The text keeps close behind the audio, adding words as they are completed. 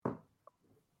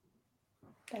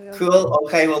Cool.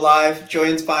 Okay, we're live.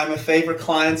 Joined by my favorite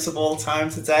clients of all time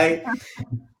today,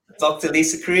 Dr.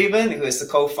 Lisa Creven, who is the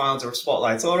co-founder of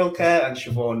Spotlight Oral Care, and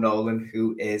Siobhan Nolan,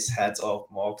 who is head of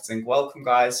marketing. Welcome,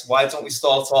 guys. Why don't we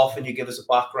start off and you give us a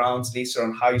background, Lisa,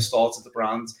 on how you started the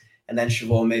brand, and then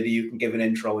Siobhan, maybe you can give an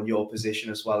intro on your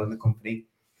position as well in the company.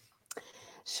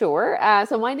 Sure.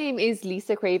 So my name is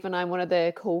Lisa Craven. I'm one of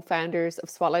the co-founders of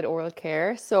Spotlight Oral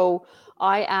Care. So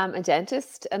I am a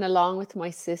dentist, and along with my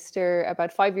sister,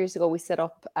 about 5 years ago, we set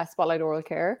up Spotlight Oral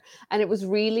Care. And it was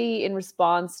really in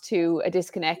response to a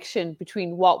disconnection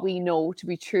between what we know to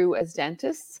be true as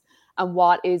dentists and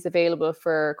what is available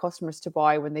for customers to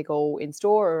buy when they go in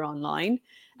store or online.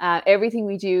 Everything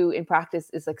we do in practice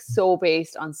is like so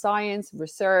based on science,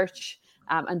 research,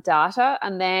 and data.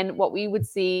 And then what we would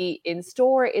see in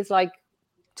store is like,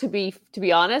 to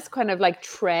be honest, kind of like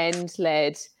trend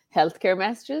led healthcare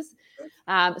messages.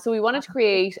 So we wanted to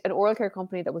create an oral care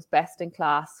company that was best in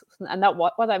class, and that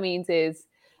what that means is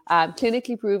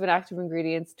clinically proven active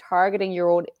ingredients targeting your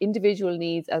own individual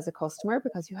needs as a customer,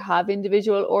 because you have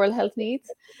individual oral health needs,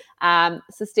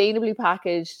 sustainably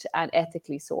packaged and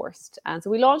ethically sourced. And so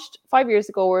we launched 5 years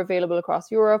ago. We're available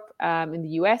across Europe. In the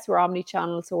US, we're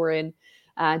omni-channel, so we're in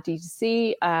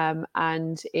D2C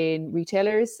and in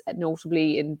retailers,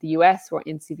 notably in the US, we're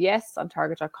in CVS, on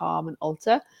Target.com and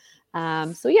Ulta.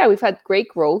 So yeah, we've had great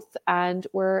growth and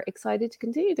we're excited to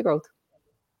continue the growth.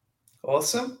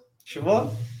 Awesome.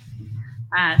 Siobhan?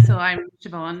 So I'm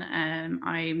Siobhan.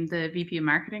 I'm the VP of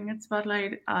Marketing at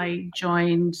Spotlight. I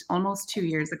joined almost 2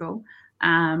 years ago.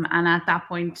 And at that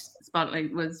point,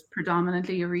 Spotlight was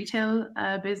predominantly a retail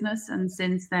business. And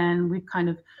since then, we've kind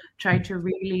of tried to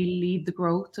really lead the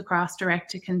growth across direct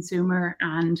to consumer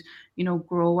and,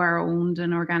 grow our owned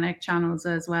and organic channels,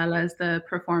 as well as the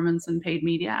performance and paid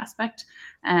media aspect.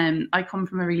 I come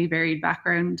from a really varied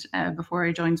background before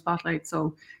I joined Spotlight.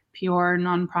 So pure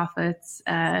nonprofits,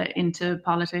 into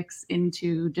politics,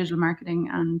 into digital marketing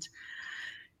and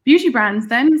beauty brands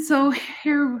then. So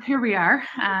here we are,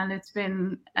 and it's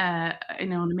been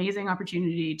an amazing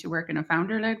opportunity to work in a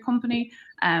founder-led company,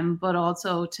 but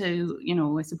also to,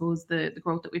 I suppose the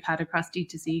growth that we've had across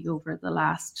D2C over the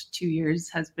last 2 years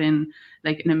has been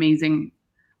like an amazing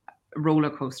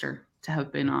roller coaster to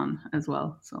have been on as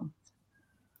well. So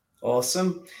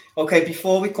Awesome. Okay,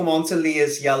 before we come on to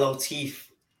Leah's yellow teeth,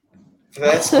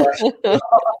 first question.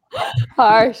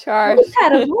 Harsh.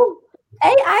 Terrible.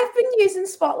 Hey, I've been using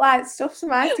Spotlight stuff, so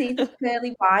my teeth are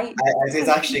clearly white. I did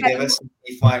actually give her some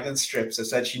teeth whitening strips. I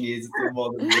said she needed them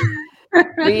more than me.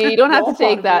 Lee, you don't have to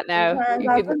take that now. You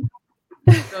can...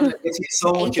 Thank you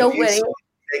so much. Don't worry.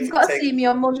 You've got to see me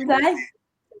on Monday.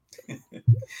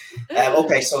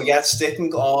 Okay, so yeah,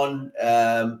 sticking on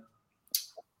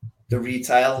the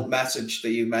retail message that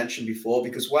you mentioned before,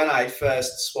 because when I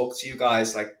first spoke to you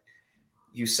guys, like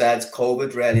you said,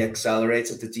 COVID really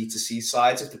accelerated the D2C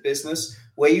side of the business.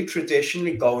 Were you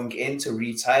traditionally going into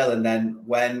retail, and then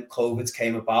when COVID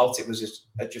came about, it was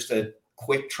just a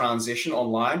quick transition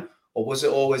online, or was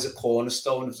it always a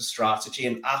cornerstone of the strategy?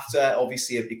 And after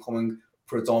obviously it becoming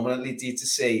predominantly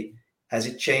D2C, has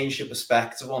it changed your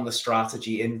perspective on the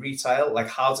strategy in retail? Like,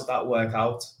 how did that work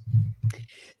out?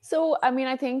 So, I mean,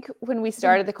 I think when we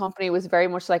started the company, it was very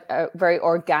much like a very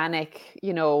organic,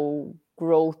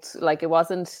 growth. Like there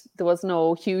was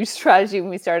no huge strategy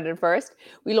when we started at first.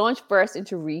 We launched first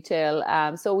into retail.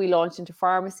 So we launched into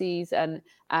pharmacies and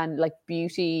like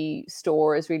beauty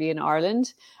stores really in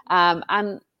Ireland.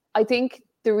 And I think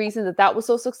the reason that was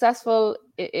so successful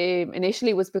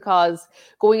initially was because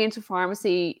going into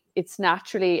pharmacy, it's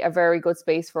naturally a very good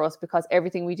space for us, because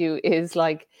everything we do is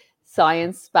like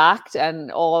science backed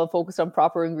and all focused on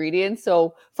proper ingredients.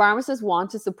 So pharmacists want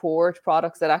to support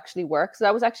products that actually work. So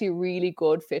that was actually a really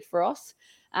good fit for us.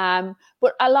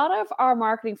 But a lot of our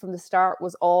marketing from the start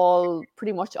was all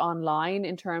pretty much online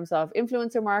in terms of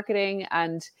influencer marketing,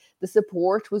 and the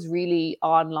support was really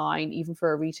online, even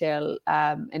for a retail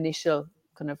initial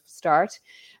kind of start.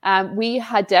 We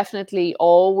had definitely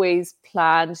always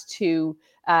planned to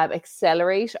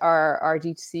accelerate our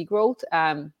D2C growth.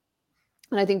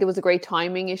 And I think there was a great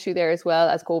timing issue there as well,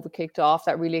 as COVID kicked off,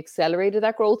 that really accelerated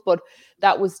that growth. But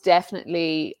that was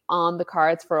definitely on the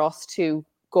cards for us to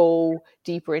go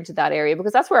deeper into that area,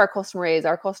 because that's where our customer is.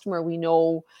 Our customer, we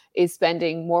know, is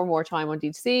spending more and more time on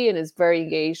D2C and is very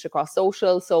engaged across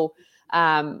social. So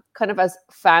kind of as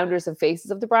founders and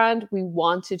faces of the brand, we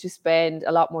wanted to spend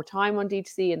a lot more time on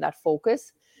D2C and that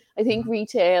focus. I think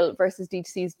retail versus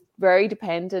D2C is very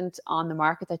dependent on the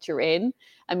market that you're in.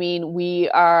 I mean, we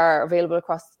are available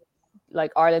across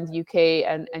like Ireland, UK,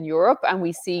 and Europe, and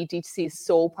we see D2C is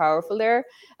so powerful there.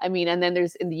 I mean, and then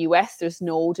there's in the US, there's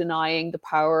no denying the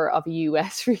power of a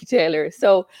US retailer.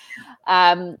 So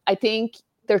I think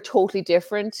they're totally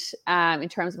different in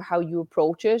terms of how you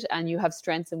approach it, and you have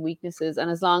strengths and weaknesses. And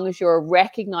as long as you're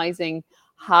recognizing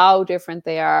how different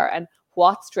they are and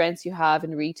what strengths you have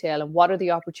in retail and what are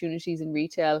the opportunities in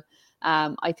retail,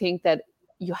 I think that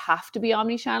you have to be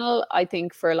omnichannel, I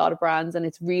think, for a lot of brands. And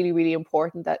it's really, really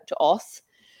important that to us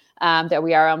that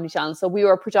we are omnichannel. So we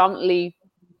were predominantly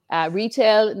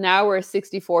retail. Now we're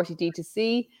 60-40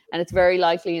 D2C, and it's very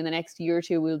likely in the next year or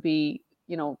two we'll be,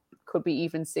 you know, could be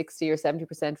even 60 or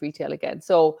 70% retail again.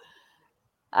 So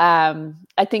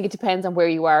I think it depends on where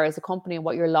you are as a company and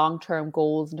what your long-term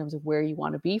goals in terms of where you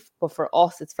want to be. But for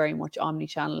us, it's very much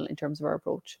omni-channel in terms of our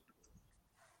approach.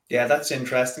 Yeah, that's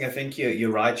interesting. I think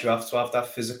you're right. You have to have that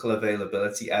physical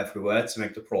availability everywhere to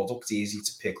make the product easy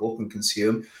to pick up and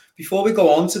consume. Before we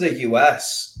go on to the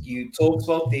US, you talked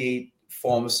about being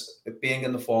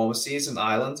in the pharmacies in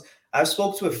Ireland. I've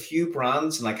spoke to a few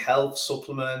brands and like health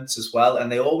supplements as well, and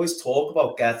they always talk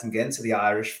about getting into the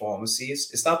Irish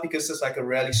pharmacies. Is that because there's like a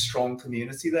really strong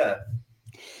community there?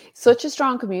 Such a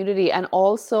strong community. And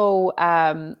also,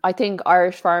 I think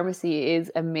Irish pharmacy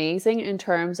is amazing in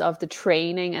terms of the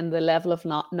training and the level of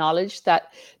knowledge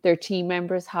that their team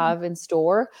members have in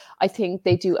store. I think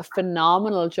they do a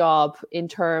phenomenal job in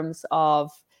terms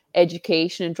of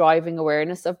education and driving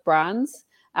awareness of brands.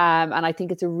 And I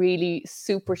think it's a really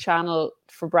super channel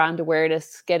for brand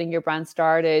awareness, getting your brand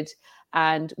started.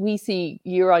 And we see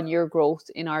year-on-year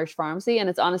growth in Irish pharmacy. And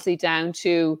it's honestly down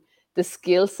to the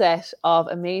skill set of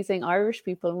amazing Irish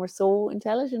people. And we're so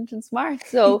intelligent and smart.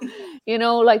 So, you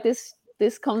know, like this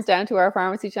comes down to our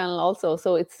pharmacy channel also.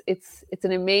 So it's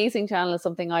an amazing channel. It's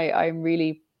something I'm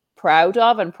really proud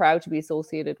of and proud to be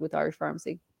associated with Irish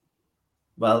pharmacy.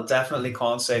 Well, definitely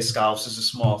can't say Scousers are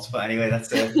smart, but anyway,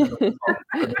 that's it. Okay,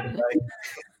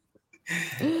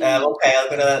 I'm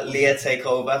gonna Leah take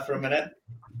over for a minute.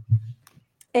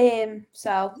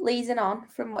 So leading on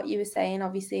from what you were saying,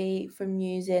 obviously from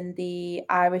using the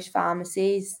Irish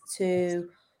pharmacies to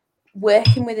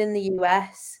working within the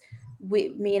US,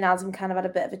 me and Adam kind of had a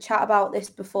bit of a chat about this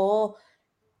before.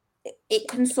 It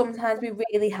can sometimes be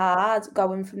really hard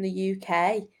going from the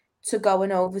UK to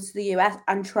going over to the US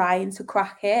and trying to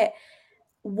crack it.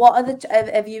 What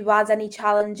are have you had any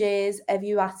challenges? Have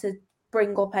you had to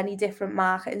bring up any different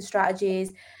marketing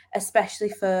strategies, especially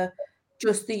for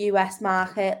just the US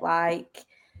market? Like,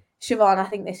 Siobhan, I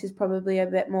think this is probably a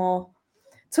bit more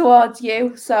towards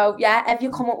you. So, yeah, have you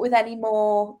come up with any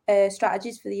more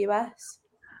strategies for the US?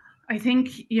 I think,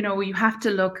 you know, you have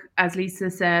to look, as Lisa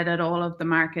said, at all of the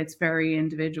markets very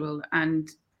individual.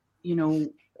 And, you know,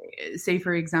 say,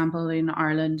 for example, in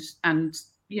Ireland and,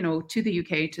 you know, to the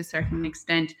UK to a certain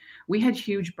extent, we had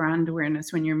huge brand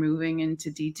awareness when you're moving into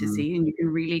D2C, and you can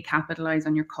really capitalize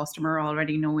on your customer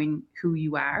already knowing who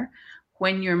you are.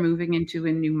 When you're moving into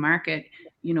a new market,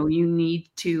 you know, you need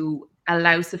to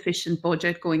allow sufficient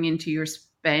budget going into your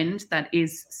spend that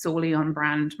is solely on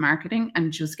brand marketing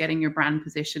and just getting your brand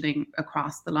positioning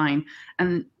across the line.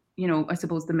 And, you know, I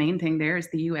suppose the main thing there is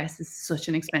the US is such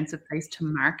an expensive place to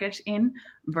market in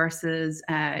versus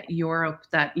Europe,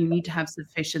 that you need to have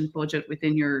sufficient budget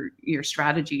within your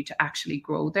strategy to actually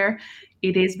grow there.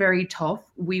 It is very tough.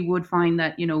 We would find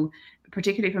that, you know,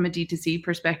 particularly from a D2C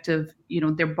perspective, you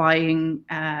know, they're buying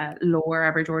lower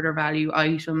average order value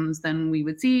items than we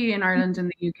would see in Ireland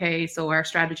and the UK. So our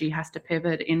strategy has to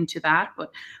pivot into that.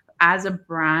 But as a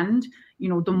brand, you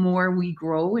know, the more we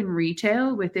grow in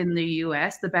retail within the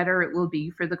US, the better it will be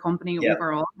for the company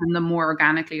overall. And the more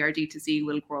organically our D2C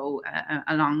will grow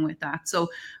along with that. So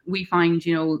we find,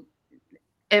 you know,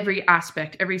 every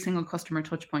aspect, every single customer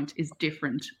touch point is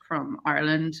different from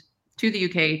Ireland to the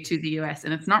UK to the US.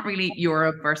 And it's not really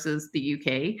Europe versus the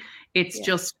UK. It's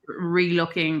just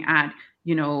re-looking at,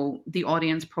 you know, the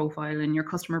audience profile and your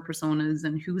customer personas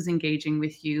and who's engaging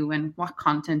with you and what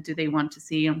content do they want to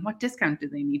see and what discount do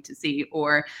they need to see,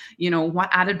 or, you know, what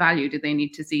added value do they need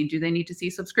to see? Do they need to see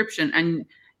subscription? And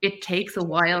it takes a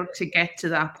while to get to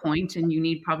that point, and you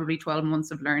need probably 12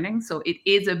 months of learning. So it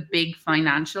is a big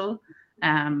financial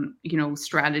you know,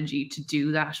 strategy to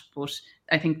do that. But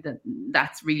I think that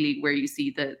that's really where you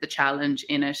see the challenge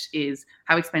in it, is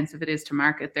how expensive it is to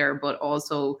market there, but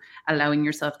also allowing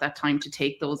yourself that time to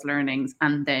take those learnings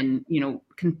and then, you know,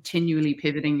 continually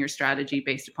pivoting your strategy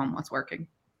based upon what's working.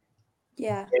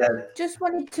 Yeah. Just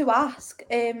wanted to ask,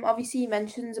 obviously you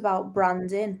mentioned about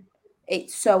branding.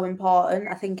 It's so important.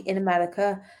 I think in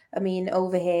America, I mean,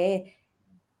 over here,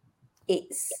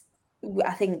 it's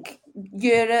I think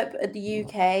Europe, the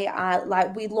UK,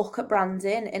 like we look at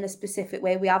branding in a specific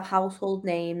way. We have household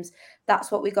names.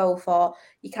 That's what we go for.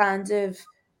 It's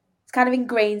kind of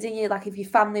ingrained in you. Like if your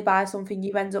family buys something,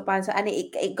 you end up buying something,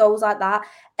 and it goes like that.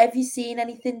 Have you seen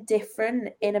anything different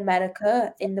in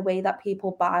America in the way that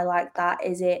people buy like that?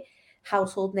 Is it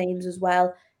household names as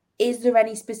well? Is there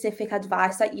any specific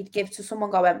advice that you'd give to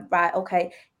someone going, right,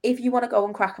 okay, if you want to go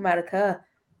and crack America,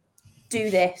 do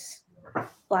this?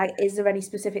 Like, is there any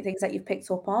specific things that you've picked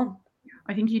up on?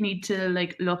 I think you need to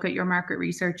like look at your market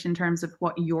research in terms of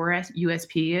what your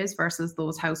USP is versus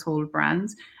those household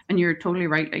brands. And you're totally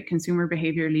right. Like consumer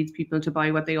behavior leads people to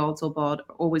buy what they always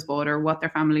bought, or what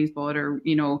their families bought, or,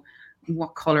 you know,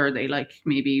 what color they like,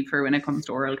 maybe for when it comes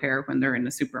to oral care when they're in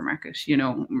the supermarket, you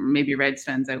know, maybe red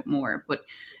stands out more. But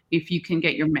if you can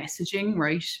get your messaging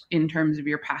right in terms of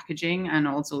your packaging and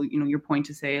also, you know, your point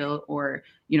of sale, or,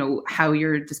 you know, how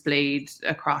you're displayed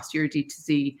across your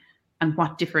D2C and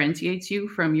what differentiates you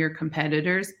from your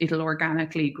competitors, it'll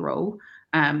organically grow.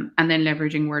 And then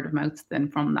leveraging word of mouth then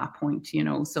from that point, you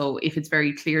know. So if it's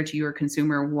very clear to your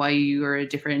consumer why you're a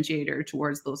differentiator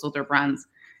towards those other brands,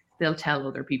 they'll tell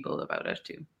other people about it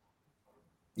too.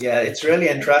 Yeah, it's really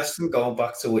interesting going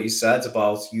back to what you said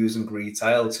about using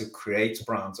retail to create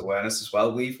brand awareness as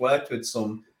well. We've worked with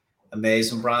some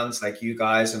amazing brands like you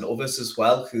guys and others as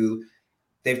well who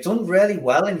they've done really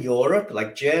well in Europe,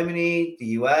 like Germany,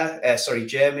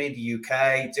 Germany, the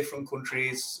UK, different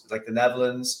countries like the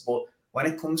Netherlands. But when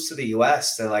it comes to the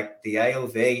US, they're like the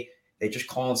AOV, they just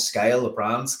can't scale the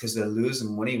brands because they're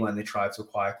losing money when they try to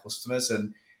acquire customers.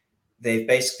 And they've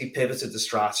basically pivoted the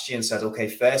strategy and said, okay,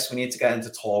 first we need to get into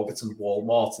Target and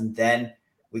Walmart, and then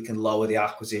we can lower the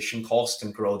acquisition cost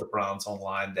and grow the brands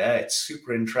online there. It's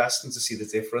super interesting to see the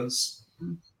difference.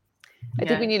 I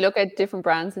think when you look at different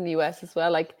brands in the US as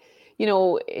well, like, you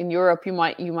know, in Europe, you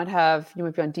might be on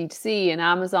D2C and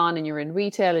Amazon, and you're in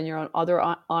retail and you're on other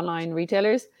online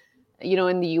retailers. You know,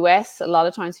 in the US, a lot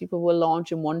of times people will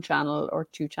launch in one channel or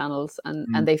two channels,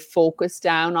 and they focus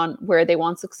down on where they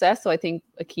want success. So I think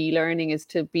a key learning is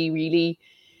to be really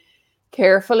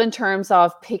careful in terms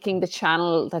of picking the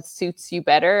channel that suits you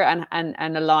better and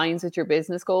aligns with your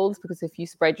business goals, because if you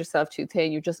spread yourself too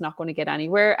thin, you're just not going to get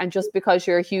anywhere. And just because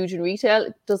you're huge in retail,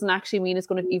 it doesn't actually mean it's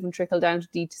going to even trickle down to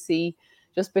D2C.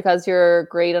 Just because you're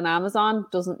great on Amazon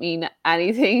doesn't mean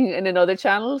anything in another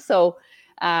channel. So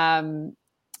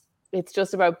it's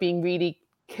just about being really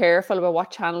careful about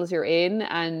what channels you're in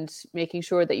and making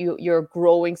sure that you're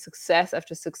growing success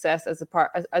after success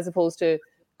as opposed to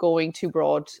going too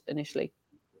broad initially.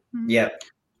 Yeah.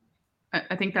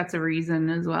 I think that's a reason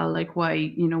as well, like why,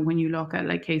 you know, when you look at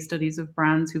like case studies of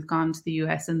brands who've gone to the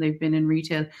US and they've been in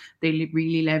retail, they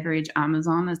really leverage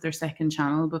Amazon as their second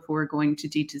channel before going to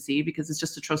D2C, because it's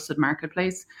just a trusted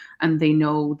marketplace. And they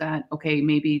know that, okay,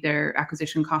 maybe their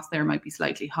acquisition cost there might be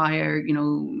slightly higher, you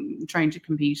know, trying to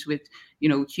compete with, you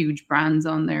know, huge brands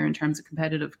on there in terms of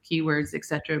competitive keywords,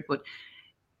 etc. But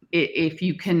if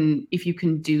you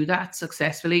can do that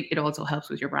successfully, it also helps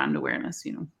with your brand awareness,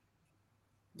 you know.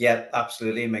 Yeah,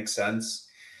 absolutely. Makes sense.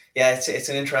 Yeah, it's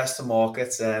an interesting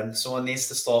market. Someone needs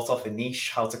to start off a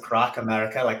niche, how to crack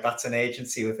America. Like that's an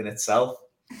agency within itself.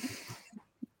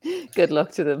 Good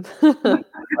luck to them.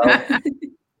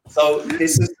 So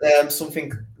this is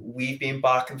something we've been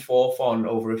back and forth on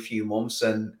over a few months.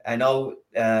 And I know,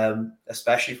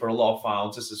 especially for a lot of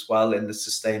founders as well in the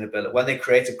sustainability, when they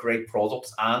create a great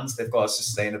product and they've got a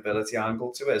sustainability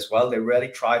angle to it as well, they really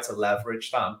try to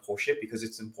leverage that and push it because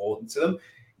it's important to them.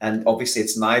 And obviously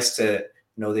it's nice to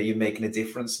know that you're making a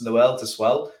difference in the world as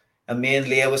well. And me and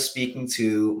Leah were speaking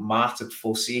to Matt at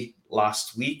Fussy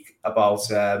last week about,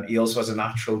 he also has a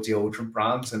natural deodorant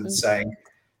brand, and saying,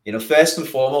 you know, first and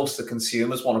foremost, the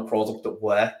consumers want a product that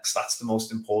works. That's the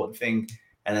most important thing.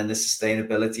 And then the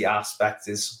sustainability aspect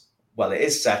is, well, it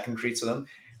is secondary to them.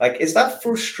 Like, is that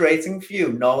frustrating for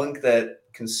you, knowing that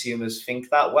consumers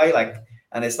think that way? Like,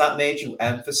 and has that made you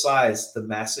emphasize the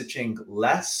messaging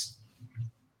less?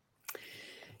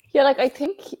 Yeah, like I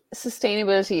think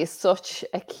sustainability is such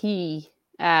a key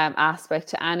aspect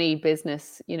to any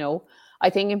business, you know. I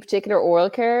think in particular oral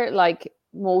care, like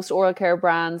most oral care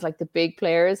brands, like the big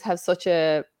players, have such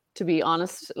a, to be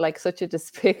honest, like such a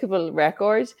despicable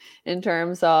record in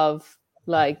terms of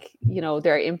like, you know,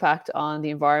 their impact on the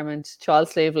environment, child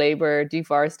slave labor,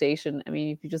 deforestation. I mean,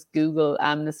 if you just Google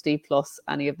Amnesty plus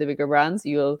any of the bigger brands,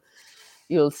 you'll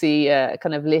see a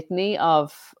kind of litany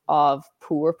of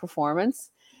poor performance.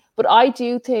 But I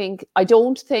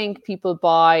don't think people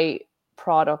buy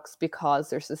products because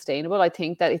they're sustainable. I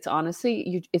think that it's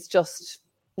honestly, it's just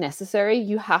necessary.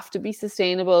 You have to be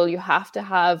sustainable. You have to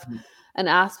have an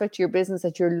aspect to your business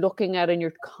that you're looking at and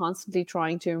you're constantly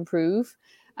trying to improve.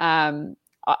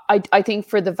 I think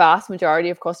for the vast majority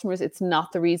of customers, it's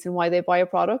not the reason why they buy a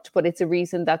product, but it's a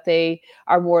reason that they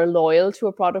are more loyal to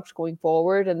a product going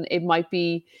forward, and it might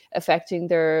be affecting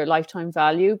their lifetime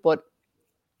value. But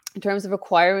in terms of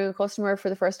acquiring a customer for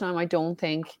the first time, I don't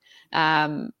think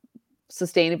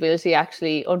sustainability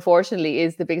actually, unfortunately,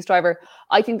 is the biggest driver.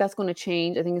 I think that's going to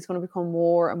change. I think it's going to become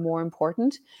more and more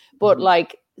important. But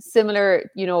like similar,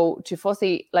 to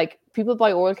Fussy, like people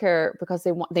buy oral care because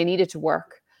they need it to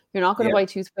work. You're not going to buy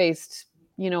toothpaste,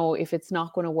 if it's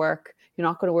not going to work. You're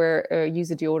not going to use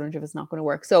a deodorant if it's not going to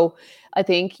work. So I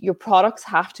think your products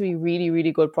have to be really,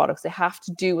 really good products. They have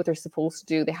to do what they're supposed to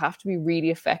do. They have to be really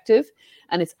effective.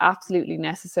 And it's absolutely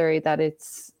necessary that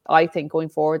I think going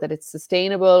forward, that it's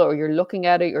sustainable, or you're looking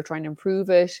at it, you're trying to improve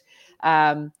it.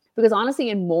 Because honestly,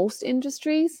 in most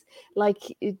industries,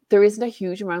 there isn't a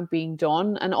huge amount being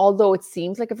done. And although it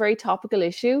seems like a very topical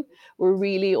issue, we're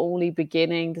really only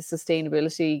beginning the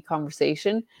sustainability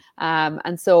conversation.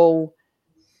 And so,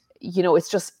 it's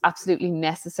just absolutely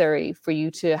necessary for you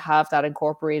to have that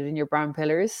incorporated in your brand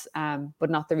pillars, but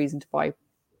not the reason to buy,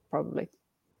 probably.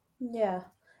 Yeah,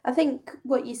 I think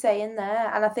what you're saying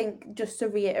there, and I think just to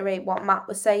reiterate what Matt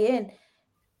was saying,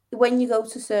 when you go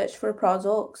to search for a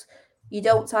product, you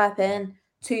don't type in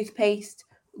toothpaste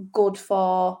good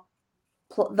for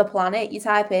the planet. You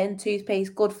type in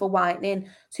toothpaste good for whitening,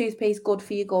 toothpaste good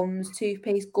for your gums,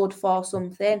 toothpaste good for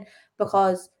something,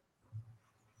 because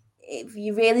if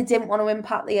you really didn't want to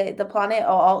impact the planet,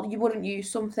 or you wouldn't use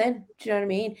something. Do you know what I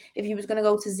mean? If you was going to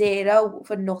go to zero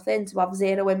for nothing, to have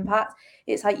zero impact,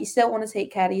 it's like you still want to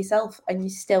take care of yourself, and you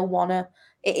still want to,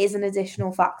 it is an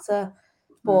additional factor.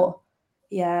 But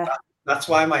yeah. That's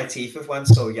why my teeth have went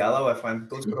so yellow. If I'm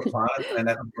good for the planet, I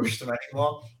never brush them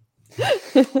anymore.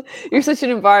 You're such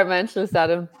an environmentalist,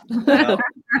 Adam.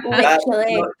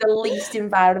 Literally the least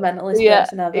environmentalist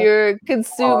person ever. You're a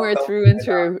consumer through and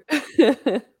through.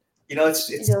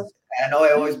 It's I know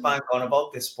I always bang on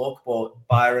about this book, but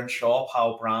Byron Sharp,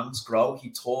 How Brands Grow,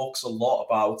 he talks a lot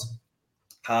about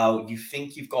how you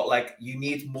think you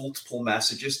need multiple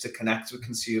messages to connect with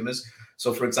consumers.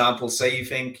 So for example, say you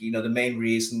think, the main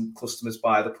reason customers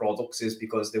buy the products is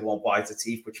because they won't white their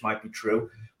teeth, which might be true.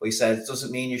 But he said it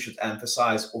doesn't mean you should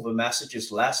emphasize other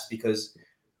messages less, because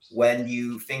when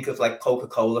you think of like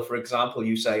Coca-Cola, for example,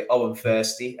 you say, oh, I'm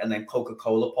thirsty, and then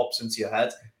Coca-Cola pops into your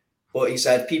head. But he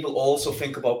said people also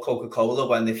think about Coca-Cola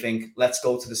when they think, let's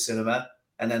go to the cinema,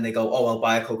 and then they go, oh, I'll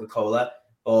buy a Coca-Cola,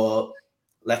 or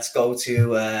let's go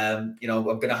to, I'm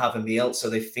going to have a meal. So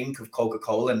they think of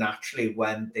Coca-Cola naturally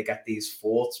when they get these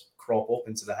thoughts crop up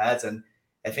into the head. And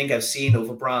I think I've seen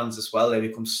other brands as well. They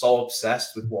become so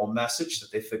obsessed with one message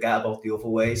that they forget about the other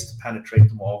ways to penetrate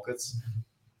the markets.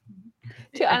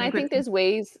 And I think there's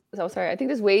ways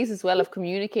as well of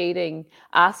communicating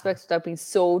aspects without being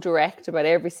so direct about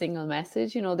every single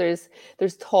message.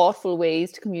 There's thoughtful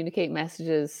ways to communicate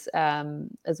messages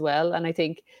as well. And I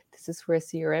think this is where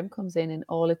CRM comes in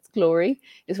all its glory,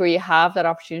 is where you have that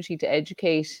opportunity to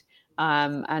educate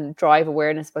and drive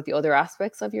awareness about the other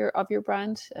aspects of your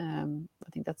brand. I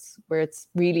think that's where it's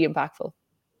really impactful.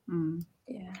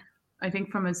 Yeah. I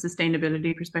think from a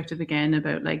sustainability perspective, again,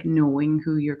 about knowing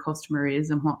who your customer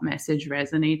is and what message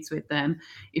resonates with them.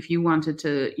 If you wanted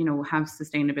to, have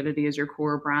sustainability as your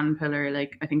core brand pillar,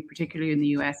 I think particularly in the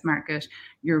US market,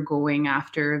 you're going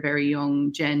after a very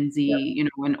young Gen Z,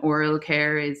 and oral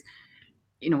care is,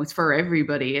 it's for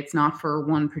everybody. It's not for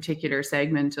one particular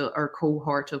segment or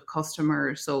cohort of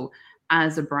customers. So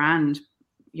as a brand,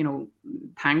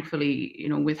 thankfully,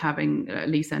 with having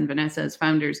Lisa and Vanessa as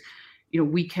founders,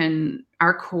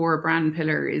 our core brand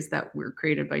pillar is that we're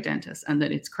created by dentists and that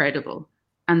it's credible.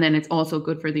 And then it's also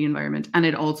good for the environment and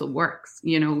it also works,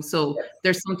 so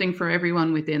there's something for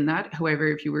everyone within that. However,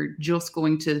 if you were just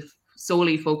going to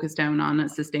solely focus down on a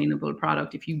sustainable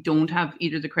product, if you don't have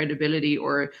either the credibility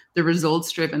or the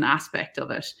results driven aspect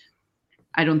of it,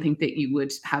 I don't think that you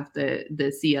would have the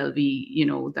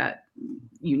CLV, that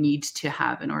you need to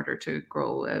have in order to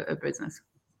grow a business.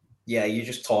 Yeah, you're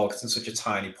just targeting such a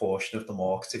tiny portion of the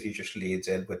market if you just lead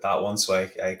in with that one. So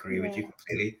I agree with you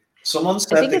completely. Someone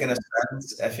said they're going to send,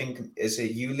 I think, is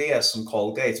it you, Leah, some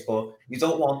Colgate, but you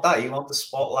don't want that. You want the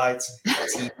Spotlight.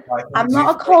 I'm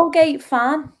not a Colgate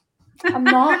fan. I'm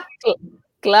not.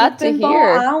 Glad to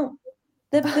hear.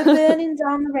 They're burning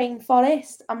down the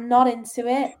rainforest. I'm not into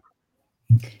it.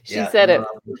 She said it.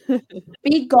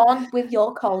 Be gone with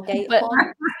your Colgate.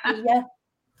 Yeah.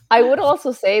 I would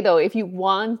also say though, if you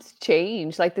want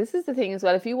change, like this is the thing as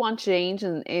well, if you want change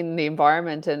in the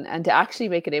environment and to actually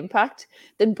make an impact,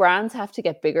 then brands have to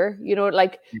get bigger. You know,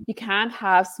 like you can't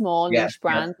have small niche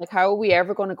brands. Like how are we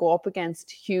ever going to go up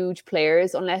against huge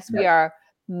players unless we are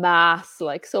mass?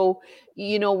 Like, so,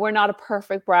 you know, we're not a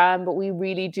perfect brand, but we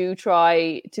really do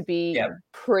try to be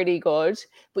pretty good,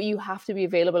 but you have to be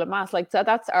available at mass. Like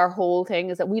that's our whole thing,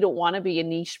 is that we don't want to be a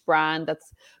niche brand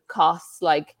that's costs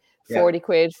like 40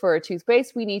 quid for a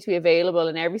toothpaste. We need to be available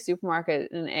in every supermarket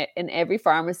and in every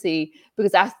pharmacy,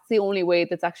 because that's the only way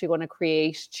that's actually going to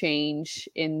create change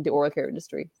in the oral care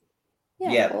industry.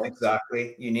 Yeah,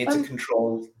 exactly. You need to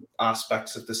control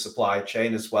aspects of the supply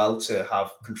chain as well to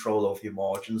have control over your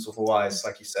margins. Otherwise,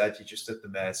 like you said, you're just at the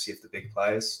mercy of the big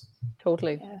players.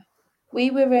 Totally. Yeah.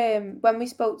 We were when we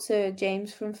spoke to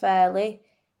James from Fairly,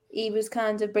 he was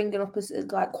kind of bringing up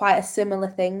like quite a similar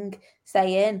thing,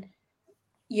 saying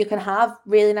you can have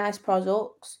really nice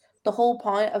products. The whole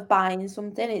point of buying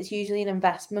something, it's usually an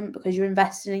investment because you're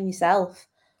investing in yourself.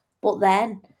 But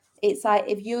then it's like,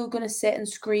 if you're going to sit and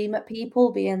scream at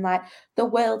people being like, the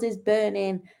world is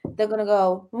burning, they're going to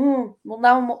go, well,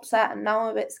 now I'm upset and now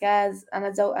I'm a bit scared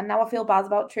and now I feel bad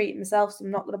about treating myself, so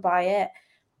I'm not going to buy it.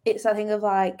 It's a thing of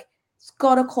like, it's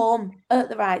got to come at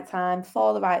the right time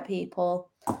for the right people.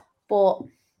 But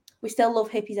we still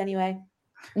love hippies anyway.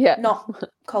 Yeah. Not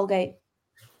Colgate.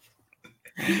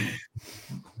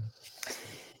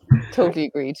 Totally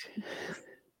agreed.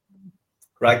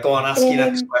 Right, go on, ask your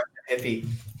next question, hippie.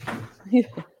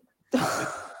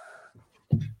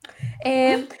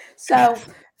 So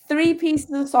 3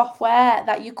 pieces of software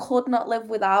that you could not live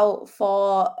without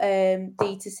for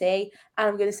D2C, and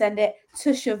I'm going to send it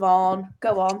to Siobhan.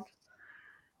 Go on.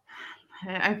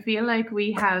 I feel like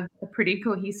we have a pretty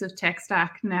cohesive tech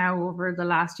stack now over the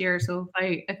last year. So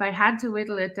if I had to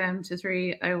whittle it down to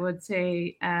 3, I would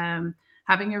say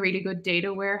having a really good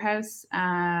data warehouse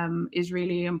is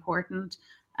really important,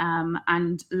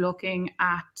 and looking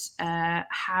at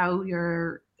how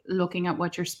you're looking at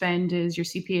what your spend is, your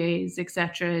CPAs,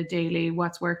 etc., daily,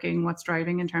 what's working, what's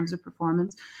driving in terms of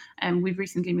performance. And we've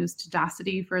recently moved to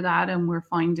Dacity for that, and we're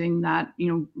finding that,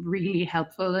 you know, really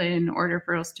helpful in order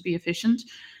for us to be efficient.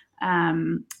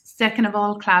 Second of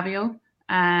all, Klaviyo,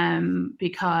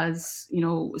 because, you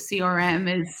know,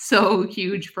 CRM is so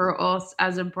huge for us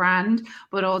as a brand,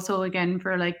 but also again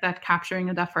for like that capturing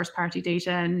of that first party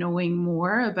data and knowing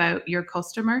more about your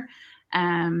customer.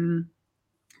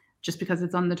 Just because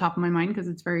it's on the top of my mind, because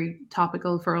it's very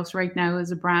topical for us right now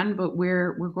as a brand, but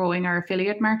we're growing our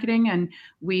affiliate marketing, and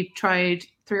we've tried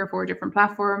 3 or 4 different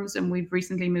platforms, and we've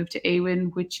recently moved to Awin,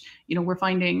 which, you know, we're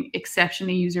finding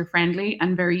exceptionally user friendly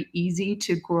and very easy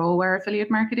to grow our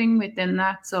affiliate marketing within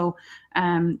that. So,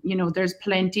 you know, there's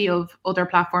plenty of other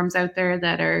platforms out there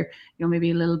that are, you know,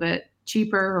 maybe a little bit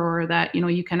cheaper or that, you know,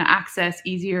 you can access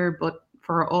easier, but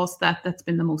for us, that's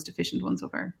been the most efficient one so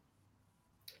far.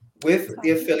 With the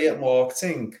affiliate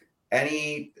marketing,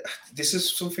 this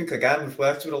is something, again, we've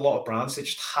worked with a lot of brands that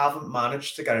just haven't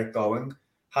managed to get it going.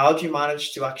 How do you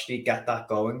manage to actually get that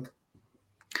going?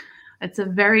 It's a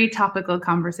very topical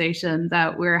conversation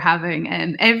that we're having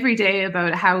every day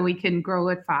about how we can grow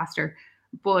it faster.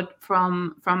 But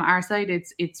from our side,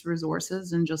 it's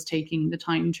resources and just taking the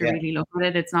time to really look at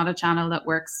it. It's not a channel that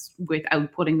works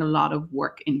without putting a lot of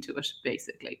work into it,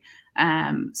 basically.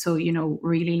 So, you know,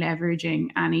 really leveraging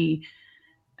any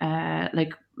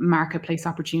like marketplace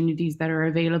opportunities that are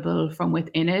available from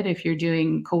within it. If you're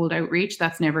doing cold outreach,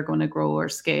 that's never going to grow or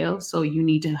scale. So you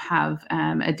need to have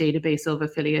a database of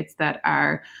affiliates that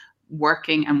are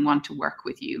working and want to work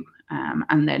with you,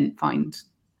 and then find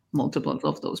multiples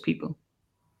of those people.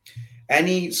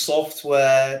 Any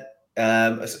software,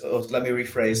 let me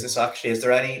rephrase this actually, is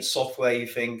there any software you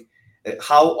think,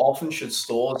 how often should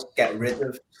stores get rid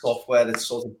of software that's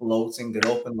sort of bloating it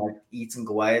up and like eating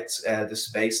away at the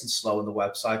space and slowing the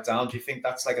website down? Do you think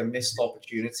that's like a missed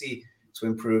opportunity to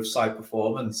improve site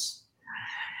performance?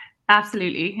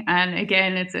 Absolutely. And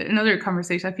again, it's another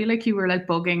conversation. I feel like you were like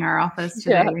bugging our office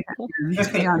today,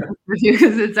 to be honest with you,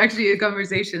 because it's actually a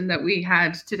conversation that we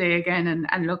had today again,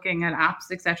 and looking at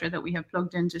apps, etc., that we have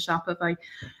plugged into Shopify.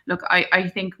 Look, I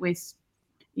think with,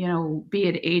 you know, be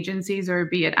it agencies or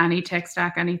be it any tech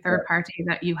stack, any third party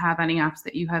that you have, any apps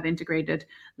that you have integrated,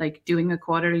 like doing a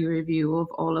quarterly review of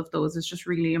all of those is just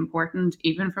really important,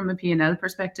 even from a P&L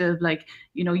perspective. Like,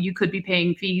 you know, you could be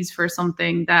paying fees for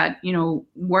something that, you know,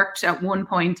 worked at one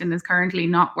point and is currently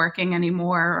not working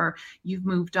anymore, or you've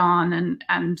moved on,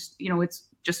 and you know, it's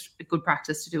just a good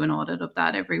practice to do an audit of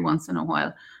that every once in a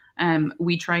while.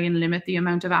 We try and limit the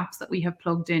amount of apps that we have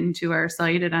plugged into our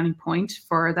site at any point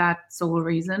for that sole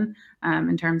reason,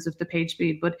 in terms of the page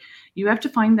speed. But you have to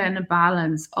find then a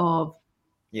balance of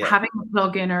having a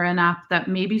plugin or an app that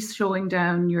may be slowing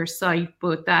down your site,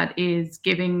 but that is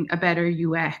giving a better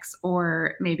UX,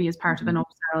 or maybe as part of an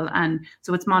upsell. And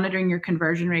so it's monitoring your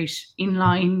conversion rate in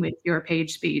line with your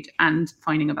page speed and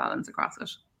finding a balance across it.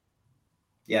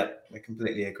 Yeah, I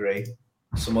completely agree.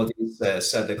 Somebody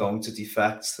said they're going to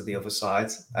defect to the other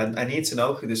side. And I need to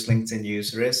know who this LinkedIn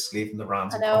user is, leaving the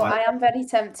random I know, comment. I am very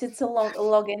tempted to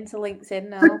log into LinkedIn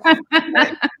now. I'm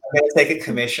going to take a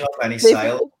commission off any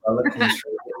sale that comes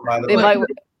through, by the They way.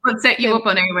 We'll set you up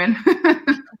on Eowyn.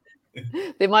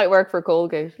 They might work for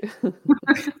Colgate.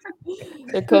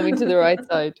 They're coming to the right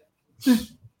side.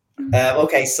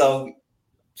 Okay, so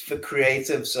for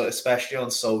creatives, so especially on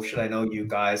social, I know you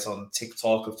guys on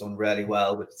TikTok have done really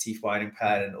well with the teeth whitening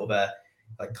pen and other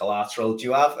like collateral. Do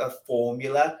you have a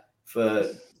formula for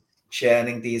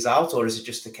churning these out, or is it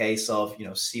just a case of, you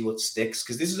know, see what sticks?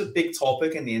 Because this is a big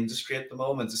topic in the industry at the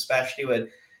moment, especially with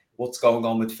what's going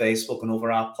on with Facebook and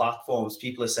other app platforms.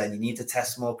 People are saying you need to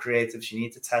test more creatives, you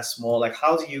need to test more. Like,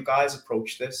 how do you guys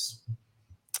approach this?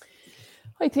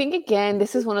 I think, again,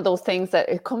 this is one of those things that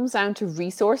it comes down to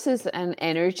resources and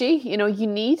energy. You know, you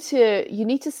need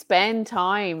to spend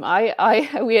time.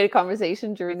 We had a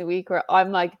conversation during the week where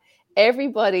I'm like,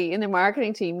 everybody in the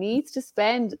marketing team needs to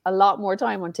spend a lot more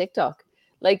time on TikTok.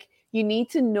 Like, you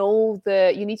need to know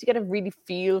you need to get a really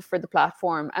feel for the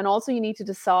platform. And also you need to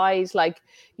decide, like,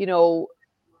 you know,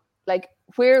 like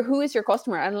who is your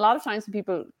customer? And a lot of times when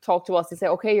people talk to us, they say,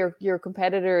 okay, your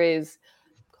competitor is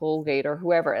Colgate or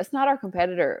whoever. It's not our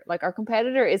competitor. Like, our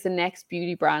competitor is the next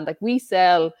beauty brand. Like, we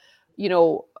sell, you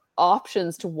know,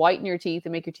 options to whiten your teeth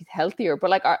and make your teeth healthier.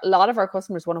 But like, a lot of our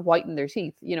customers want to whiten their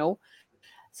teeth, you know.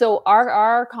 So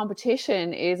our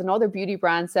competition is another beauty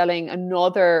brand selling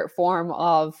another form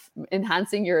of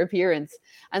enhancing your appearance.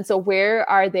 And so where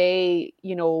are they,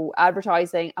 you know,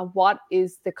 advertising, and what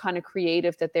is the kind of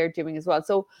creative that they're doing as well?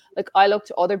 So like, I look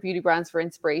to other beauty brands for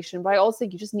inspiration, but I also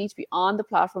think you just need to be on the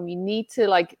platform. You need to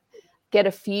like get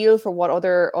a feel for what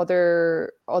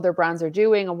other brands are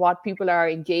doing and what people are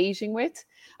engaging with.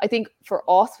 I think for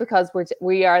us, because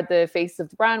we are the face of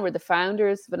the brand, we're the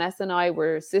founders, Vanessa and I,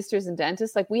 we're sisters and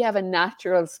dentists, like we have a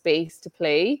natural space to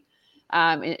play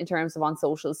in terms of on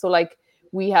social. So like,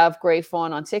 we have great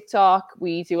fun on TikTok.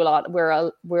 We do a lot.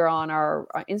 We're on our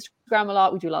Instagram a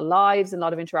lot. We do a lot of lives and a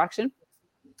lot of interaction,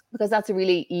 because that's a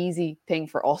really easy thing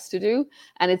for us to do.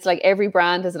 And it's like every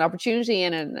brand has an opportunity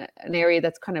in an area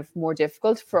that's kind of more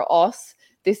difficult. For us,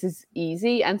 this is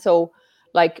easy. And so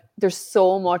like, there's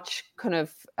so much kind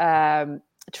of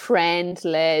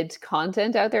trend-led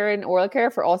content out there in oral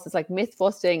care. For us, it's like myth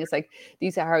busting. It's like,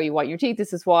 these are how you whiten your teeth.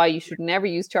 This is why you should never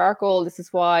use charcoal. This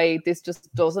is why this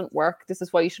just doesn't work. This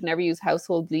is why you should never use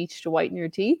household bleach to whiten your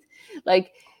teeth.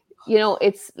 Like, you know,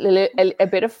 it's a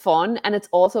bit of fun, and it's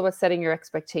also about setting your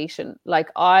expectation. Like,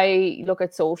 I look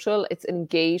at social, it's an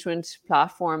engagement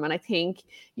platform, and I think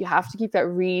you have to keep that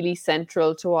really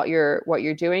central to what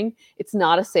you're doing. It's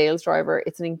not a sales driver,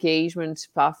 it's an engagement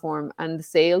platform, and the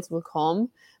sales will come,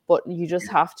 but you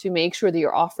just have to make sure that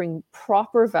you're offering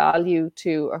proper value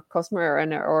to a customer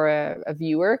or a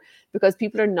viewer, because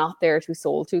people are not there to be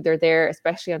sold to. They're there,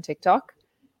 especially on TikTok,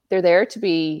 they're there to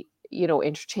be, you know,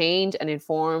 entertained and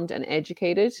informed and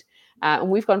educated. And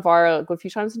we've gone viral a good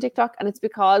few times on TikTok, and it's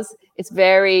because it's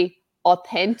very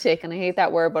authentic, and I hate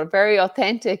that word, but very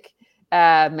authentic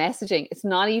messaging. It's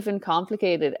not even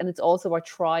complicated, and it's also about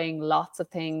trying lots of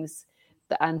things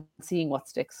and seeing what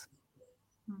sticks.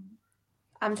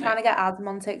 I'm trying to get Adam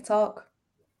on TikTok.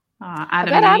 I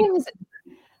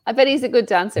bet he's a good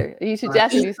dancer. You should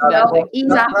definitely do some dancing. He's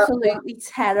absolutely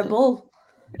terrible.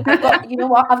 I've got, you know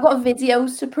what? I've got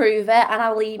videos to prove it, and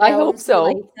I'll email. I hope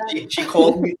so. She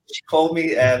called me. She called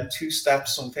me 2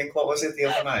 steps something. What was it the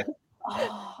other night?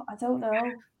 Oh, I don't know.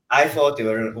 I thought they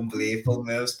were unbelievable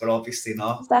moves, but obviously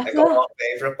not. I got my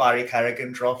favourite, Barry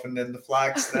Kerrigan, dropping in the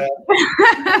flags there.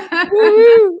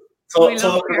 Talking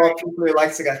about people who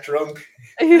like to get drunk.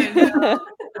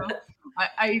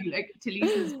 I like to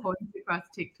Lisa's point across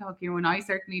TikTok, you know, and I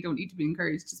certainly don't need to be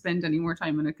encouraged to spend any more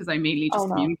time on it, because I mainly just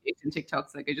communicate in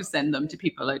TikToks. Like, I just send them to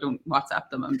people. I don't WhatsApp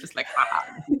them. I'm just like,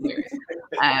 haha, this is hilarious.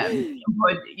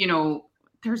 But you know,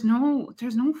 there's no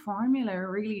formula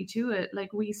really to it.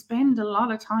 Like, we spend a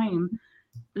lot of time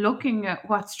looking at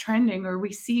what's trending, or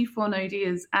we see fun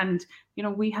ideas, and you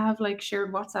know, we have like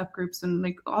shared WhatsApp groups, and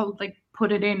like all like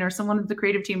put it in, or someone of the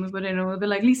creative team will put in, and we'll be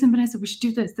like, Lisa and Vanessa, we should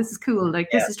do this. This is cool. Like,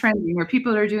 this is trending, or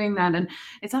people are doing that. And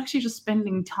it's actually just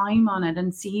spending time on it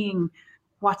and seeing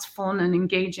what's fun and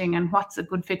engaging and what's a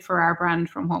good fit for our brand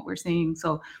from what we're seeing.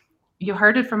 So you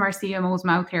heard it from our CMO's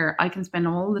mouth here. I can spend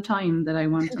all the time that I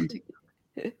want on TikTok.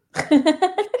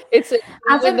 It's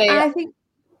Adam, I think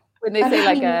when they say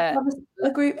like a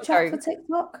group chat for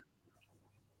TikTok.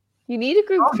 You need a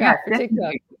group chat for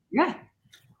TikTok. Yeah.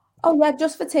 Oh yeah,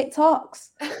 just for TikToks.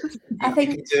 I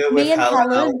think you can do it with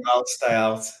Helen. I'll stay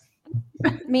out.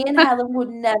 Me and Helen would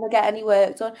never get any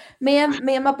work done. Me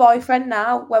and my boyfriend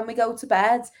now, when we go to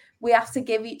bed, we have to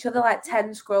give each other like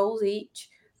 10 scrolls each,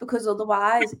 because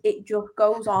otherwise it just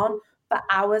goes on for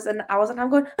hours and hours, and I'm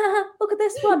going, look at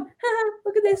this one,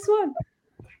 look at this one.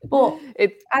 But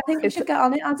I think we should get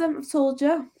on it, Adam. I've told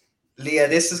you. Leah,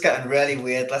 this is getting really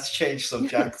weird. Let's change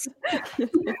subject. I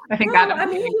think TikTok.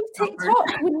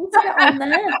 We need to get on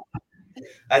there.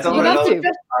 I don't want to know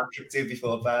what Patrick do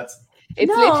before bed.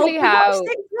 It's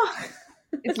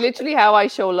literally how I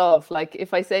show love. Like,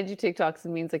 if I send you TikToks, it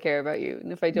means I care about you,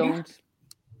 and if I don't,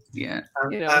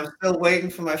 I'm still waiting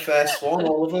for my first one.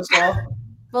 All of us are.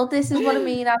 Well, this is what I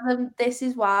mean, Adam. This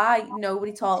is why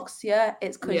nobody talks to you.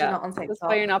 It's because you're not on TikTok. That's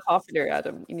why you're not popular,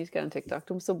 Adam. You need to get on TikTok.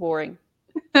 I'm so boring.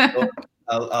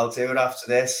 I'll do it after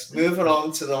this. Moving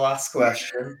on to the last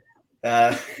question.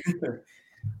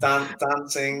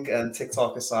 Dancing and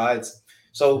TikTok aside,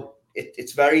 so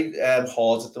it's very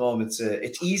hard at the moment.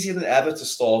 It's easier than ever to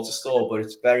start a store, but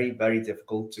it's very, very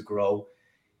difficult to grow.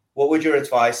 What would your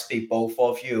advice be, both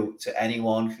of you, to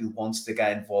anyone who wants to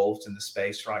get involved in the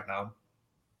space right now?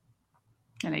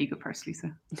 I'll let you go first,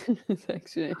 Lisa.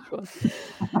 Thanks,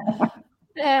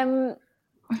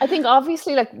 I think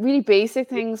obviously, like, really basic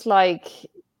things like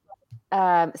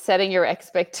setting your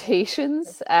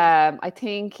expectations. I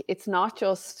think it's not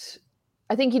just.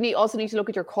 I think you also need to look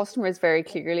at your customers very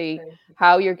clearly,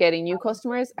 how you're getting new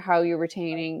customers, how you're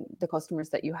retaining the customers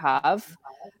that you have.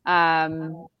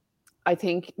 I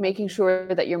think making sure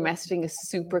that your messaging is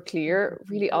super clear,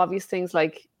 really obvious things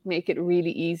like make it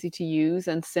really easy to use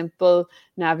and simple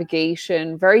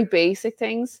navigation, very basic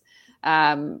things.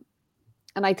 And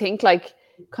I think like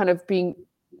kind of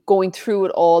going through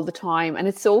it all the time. And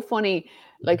it's so funny,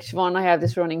 like Siobhan and I have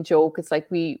this running joke. It's like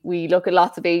we look at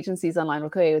lots of agencies online,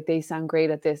 okay, they sound great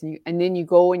at this. And then you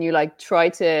go and you like try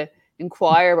to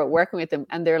inquire about working with them,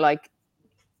 and they're like,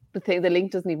 the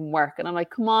link doesn't even work. And I'm like,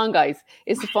 come on, guys,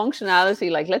 it's the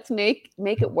functionality. Like, let's make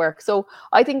it work. So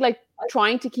I think like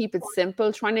trying to keep it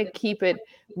simple, trying to keep it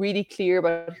really clear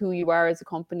about who you are as a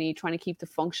company, trying to keep the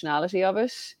functionality of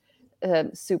it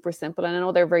super simple. And I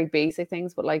know they're very basic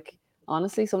things, but like,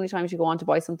 honestly, so many times you go on to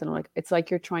buy something, like, it's like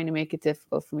you're trying to make it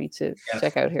difficult for me to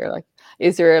check out here. Like,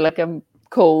 is there like a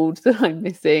code that I'm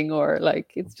missing, or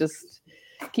like, it's just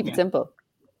keep it simple.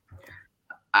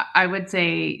 I would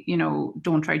say,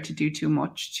 don't try to do too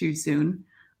much too soon.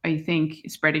 I think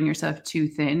spreading yourself too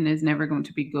thin is never going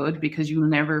to be good, because you'll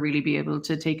never really be able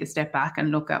to take a step back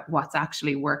and look at what's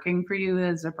actually working for you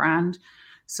as a brand.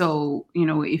 So,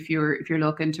 if you're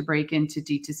looking to break into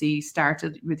D2C, start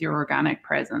with your organic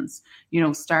presence.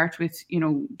 Start with,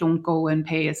 don't go and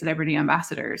pay a celebrity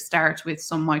ambassador. Start with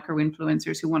some micro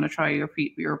influencers who want to try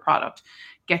your product.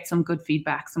 Get some good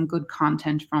feedback, some good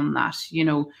content from that.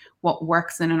 What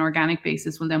works in an organic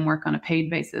basis will then work on a paid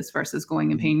basis, versus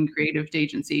going and paying a creative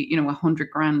agency,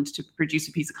 $100,000 to produce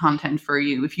a piece of content for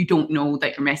you if you don't know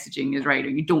that your messaging is right, or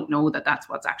you don't know that that's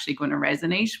what's actually going to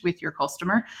resonate with your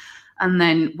customer. And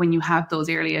then when you have those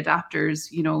early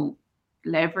adopters,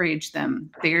 leverage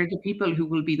them. They're the people who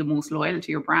will be the most loyal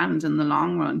to your brand in the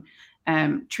long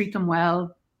run. Treat them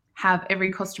well. Have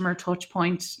every customer touch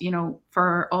point.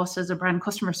 For us as a brand,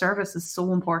 customer service is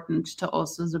so important to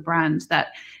us as a brand that,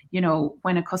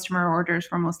 when a customer orders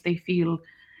from us, they feel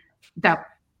that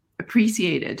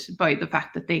appreciated by the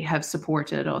fact that they have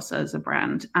supported us as a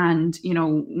brand. And,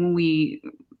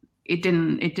 it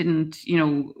didn't,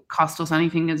 cost us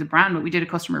anything as a brand, but we did a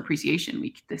customer appreciation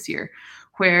week this year,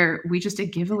 where we just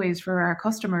did giveaways for our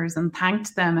customers and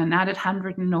thanked them and added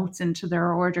handwritten notes into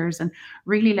their orders, and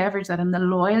really leverage that, and the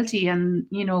loyalty and,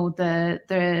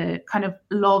 the kind of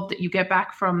love that you get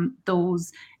back from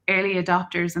those early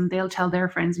adopters, and they'll tell their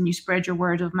friends, and you spread your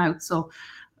word of mouth. So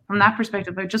from that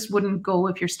perspective, I just wouldn't go,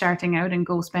 if you're starting out, and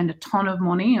go spend a ton of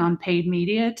money on paid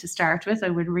media to start with. I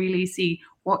would really see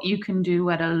what you can do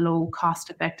at a low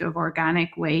cost effective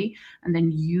organic way, and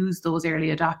then use those early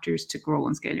adopters to grow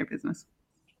and scale your business.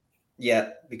 Yeah,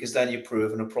 because then you're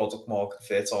proving a product market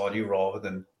fit on you, rather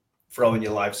than throwing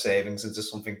your life savings into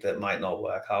something that might not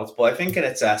work out. But I think in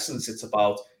its essence, it's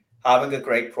about having a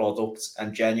great product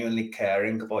and genuinely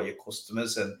caring about your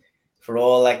customers. And for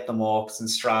all like the marketing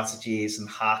strategies and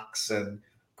hacks and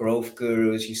growth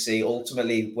gurus, you see,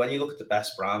 ultimately, when you look at the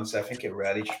best brands, I think it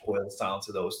really just boils down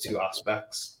to those two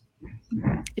aspects.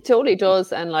 It totally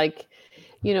does. And like,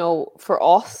 you know, for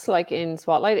us, like in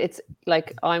Spotlight, it's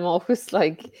like I'm always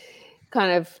like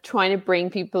kind of trying to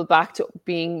bring people back to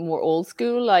being more old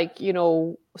school. Like, you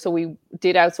know, so we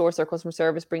did outsource our customer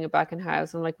service, bring it back in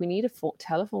house. And like, we need a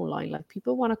telephone line. Like,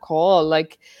 people want to call.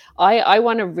 Like, I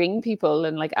want to ring people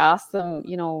and like ask them,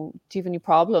 you know, do you have any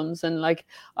problems? And like,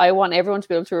 I want everyone to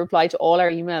be able to reply to all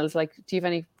our emails. Like, do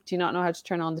you not know how to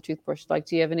turn on the toothbrush? Like,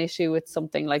 do you have an issue with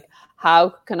something? Like, how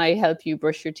can I help you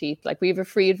brush your teeth? Like, we have a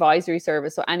free advisory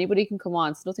service, so anybody can come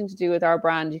on. It's nothing to do with our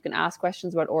brand. You can ask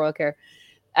questions about oral care.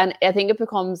 And I think it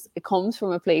comes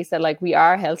from a place that like we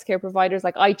are healthcare providers.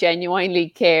 Like, I genuinely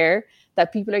care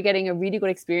that people are getting a really good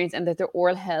experience and that their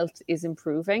oral health is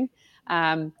improving.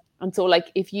 And so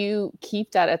like, if you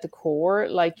keep that at the core,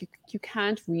 like you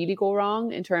can't really go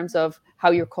wrong in terms of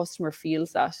how your customer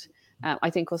feels that. I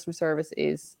think customer service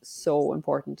is so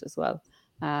important as well,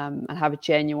 and have it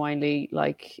genuinely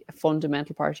like a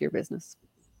fundamental part of your business.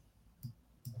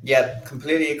 Yeah,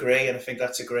 completely agree. And I think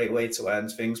that's a great way to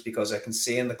end things, because I can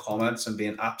see in the comments I'm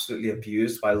being absolutely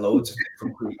abused by loads of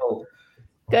different people.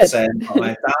 Good. Saying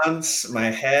my dance, my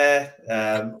hair.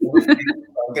 I'm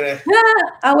gonna.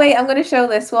 Oh wait, I'm gonna show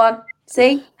this one.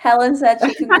 See, Helen said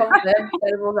she can confirm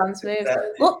incredible dance moves.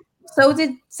 Look, so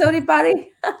did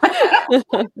Barry.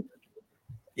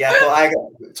 Yeah,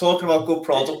 but talking about good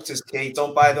product is key.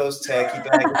 Don't buy those turkey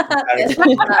burgers.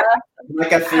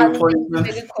 Like a food poisoning.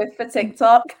 Big quick for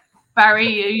TikTok. Barry,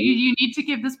 you need to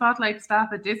give the Spotlight staff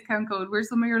a discount code. Where's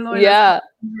some of your loyal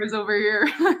customers over here?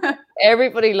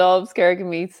 Everybody loves Kerrigan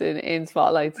Meats in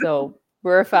Spotlight, so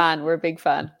we're a fan. We're a big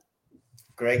fan.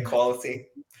 Great quality.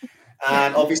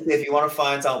 And obviously, if you want to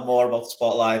find out more about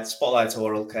Spotlight,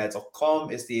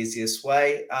 spotlightoralcare.com is the easiest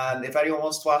way. And if anyone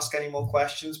wants to ask any more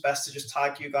questions, best to just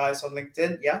tag you guys on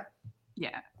LinkedIn. Yeah?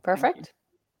 Yeah. Perfect.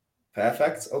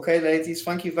 Perfect. Okay, ladies,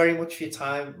 thank you very much for your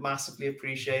time. Massively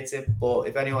appreciate it. But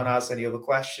if anyone has any other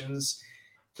questions,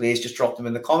 please just drop them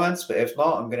in the comments. But if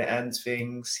not, I'm going to end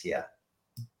things here.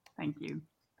 Thank you.